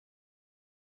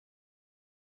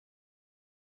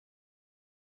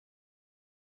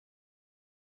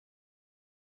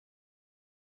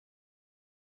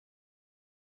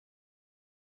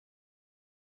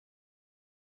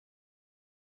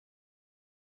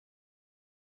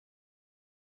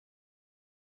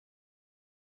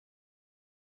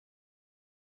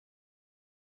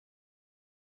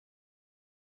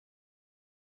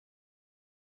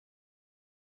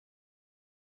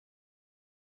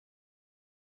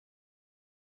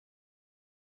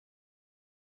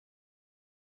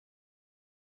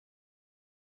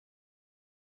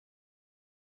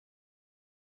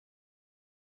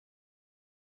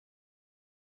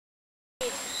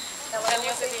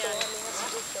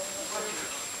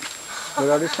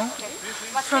Where are you from?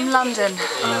 From London.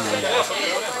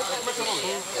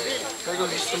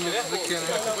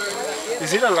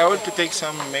 Is it allowed to take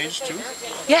some maize too?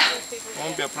 Yeah.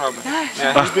 Won't be a problem. No.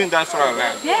 Yeah, he's doing that for our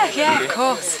lab. Yeah, of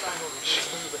course.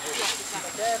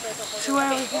 So where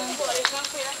are we going?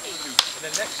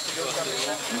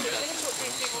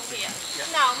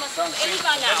 Não, mas ele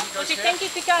vai não. Você tem que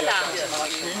ficar lá.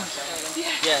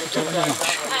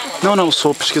 Não, eu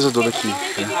sou pesquisador aqui.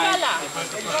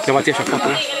 Quer bater essa foto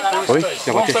aí? Oi?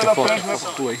 Quer bater essa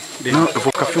foto tua aí? Não, eu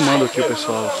vou ficar filmando aqui o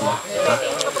pessoal aqui, tá?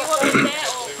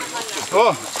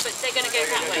 Oh,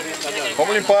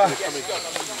 vamos limpar.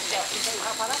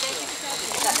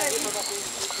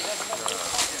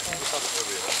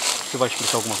 Você vai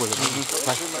explicar alguma coisa?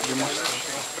 Vai.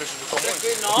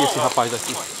 E esse rapaz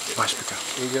daqui? Vai explicar.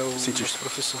 Ele é o cientista.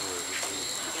 Professor.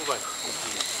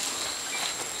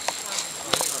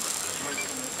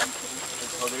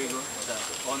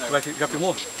 Já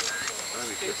filmou?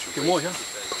 Filmou já?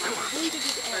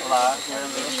 Olá,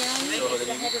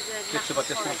 Queria que você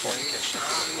batesse uma foto.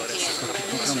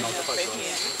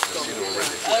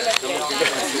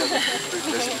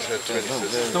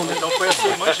 Não foi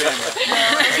assim, mas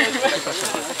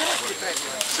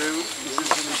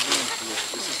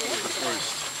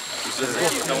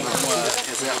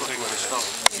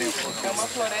É uma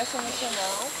floresta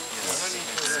nacional,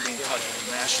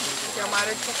 que é uma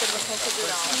área de conservação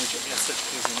federal.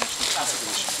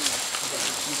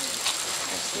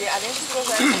 E além dos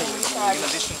projetos comunitários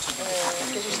que a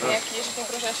gente tem aqui, a gente tem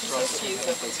projetos de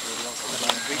pesquisa.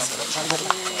 E,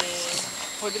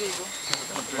 Rodrigo,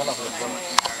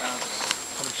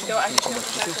 então a gente tem o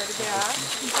projeto LBA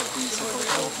e o Rodrigo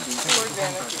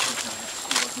coordena aqui.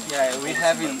 Yeah, we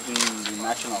have in the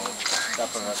national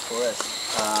Sapphire forest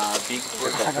a big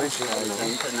project, an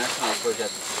international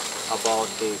project about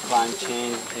the climate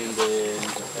change and the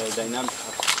dynamics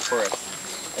of forest.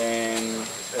 And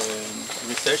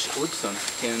research Hudson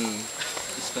can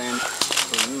explain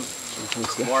for you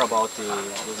more about the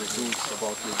results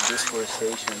about the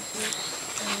deforestation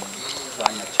and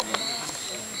climate change.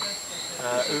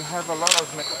 We have a lot of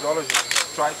methodologies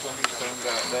to try to understand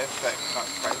the effect of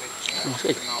climate change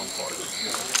in our forests.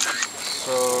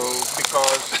 So,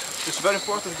 because it's very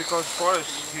important because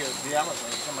forests here, the Amazon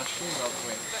is a machine of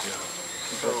wind.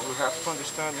 So we have to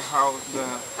understand how the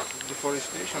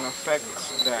deforestation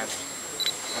affects that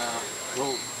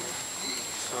road.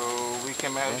 So we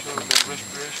can measure the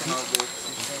respiration of the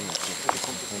system, the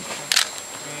composition.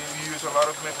 We use a lot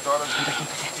of methodologies.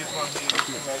 This one here is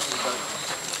to measure the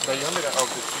diameter of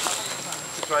the tree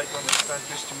to try to understand,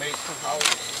 to estimate how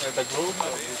the growth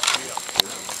of the tree.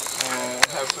 We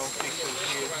have some pictures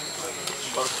here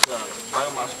about the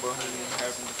biomass burning we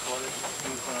have in the forest.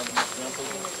 Here's another example,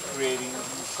 creating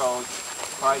called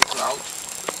fire cloud.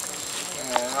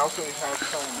 And also we have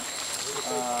some,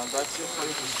 that's it for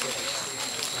you.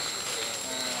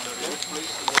 This place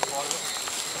in the forest.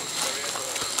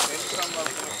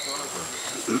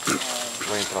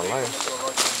 Vai entrar lá,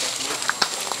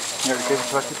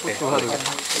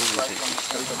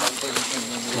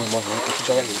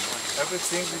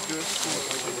 Everything we do is to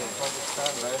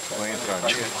understand that. Vai entrar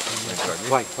ali.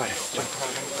 Vai, vai.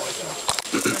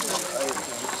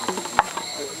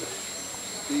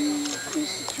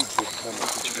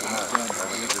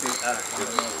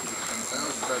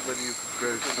 Whether you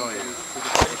grow soy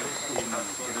in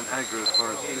an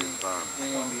agroforestry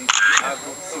environment.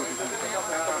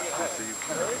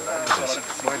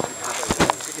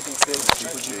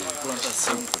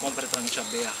 Plantação completamente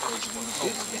aberta.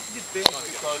 It depends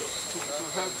because to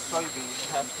have soybean you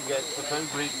have to get a very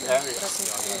great area.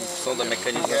 Som da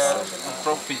mecanização.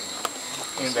 Profit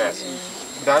in that.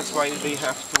 That's why they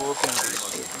have to open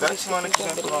this. That's one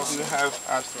example of you have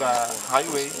at the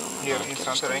highway here in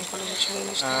Santarém,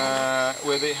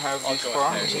 where they have this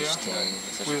farm here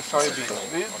with soybean.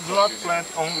 They do not plant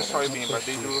only soybean, but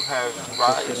they do have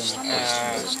rice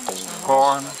and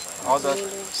corn, all that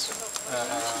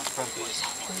plantation.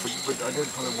 But I don't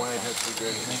know why it has to be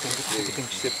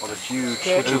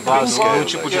Um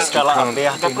tipo de escala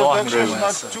aberta The enorme. production is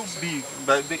not too big,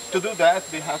 but to do that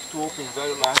they have to open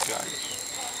very large areas.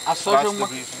 A soja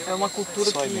é uma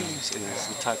cultura que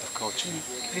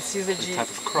precisa de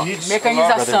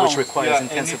mecanização.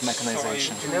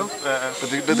 Entendeu?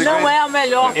 Não é a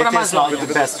melhor para a Amazônia.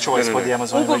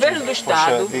 O governo do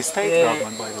estado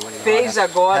fez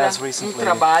agora um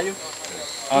trabalho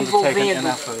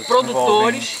envolvendo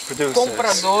produtores,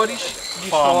 compradores de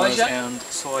soja,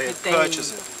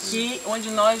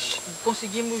 onde nós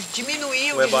conseguimos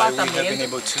diminuir o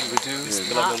desmatamento,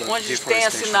 onde tem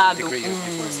assinado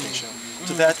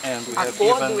To that end, we have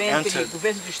acordo even entre entered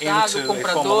governo do estado, into a formal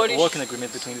compradores working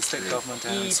agreement between the state government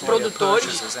and e soya produtores,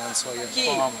 purchasers and soya que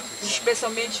farmers.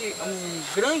 especialmente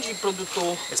grande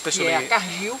produtor, que Especially é a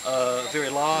Cargill, a very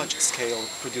large-scale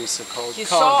producer called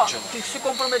que se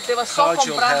comprometeu a só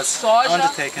Cargill comprar has soja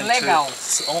undertaken legal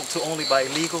to only buy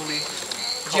legally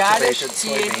de áreas cultivated que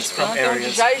eles soybeans from plantam onde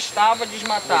areas já estava which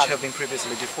desmatado, have been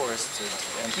previously deforested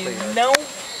and que cleared. não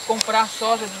comprar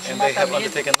soja do And they have desmatamento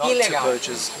undertaken not to ilegal.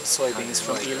 purchase soybeans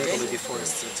from illegally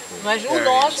deforested Mas o areas.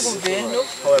 nosso governo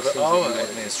However, our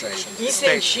administration, the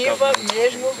state incentiva government,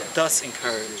 mesmo does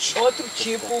encourage outro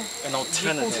tipo an de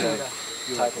alternative cultura.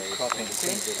 type of cropping.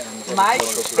 And Mas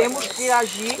temos que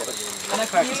agir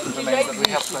naquilo que já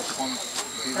existe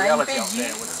para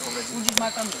impedir o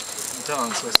desmatamento.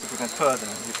 done so as to prevent further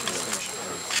deforestation.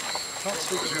 We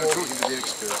were talking to the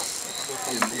experts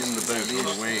in the boat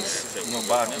on the way No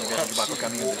barco, no viagem de barco a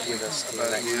caminho daqui,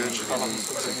 about the urgent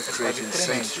need to create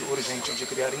incentives urgente de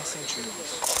criar incentivos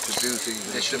to do things in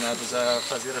a different destinados a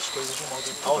fazer as coisas de um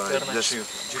modo alternativo,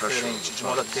 diferente, de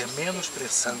modo a ter menos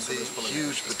pressão and sobre the os planetas.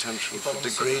 huge potential E for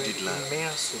falamos sobre degraded o land,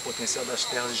 imenso potencial das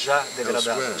terras já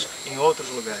degradadas em outros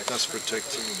lugares, thus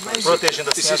protecting.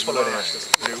 protegendo assim This as is why, florestas.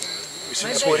 we É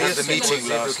since por we had isso, the meeting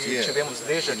inclusive, o last que year tivemos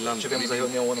desde in que London, tivemos a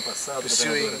reunião ano passado,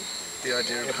 pursuing the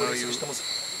idea é of por how isso que you estamos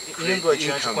create indo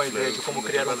adiante income com a ideia de flow como from the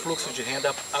criar um development fluxo de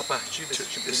renda a partir desse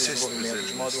tipo de assist desenvolvimento,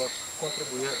 de modo a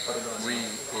contribuir para o Brasil,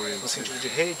 no reoriented. sentido de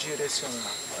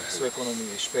redirecionar a sua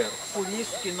economia, espero. Por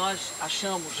isso que nós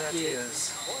achamos que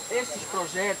esses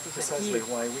projetos Precisely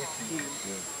aqui why we think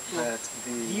that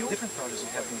the different projects we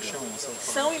have been shown so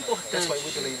far, são that's why we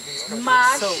importantes, believe these projects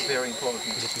mas are so very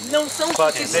important. não são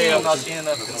But they are not suficientes. in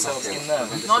of themselves enough.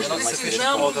 Nós They're not sufficient,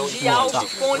 precisamos although de algo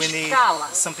com we need escala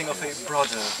something of a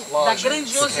broader, da larger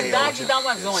grandiosidade scale. da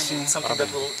Amazônia. Something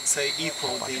that will, say,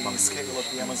 equal the scale of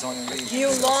the Amazonian region. E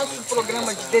o nosso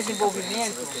programa de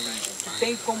desenvolvimento, que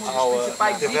tem como um dos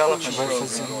principais development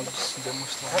ícones program.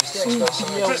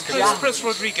 Press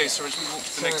Rodriguez, so as we walk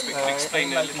to the next bit, can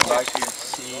explain a little bit.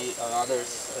 See other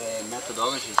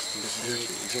methodologies to see.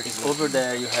 It's over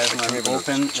there you have an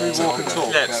open.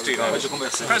 Let's do that.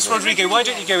 Press Rodriguez, why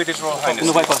don't you go with His Royal Highness?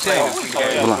 Não vai fazer?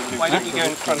 Why don't you go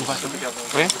in front of the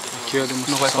other?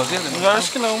 Não vai fazer? Eu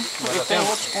acho que não. Eu tenho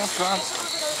outros pontos antes.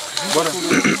 Bora.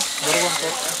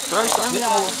 Traz.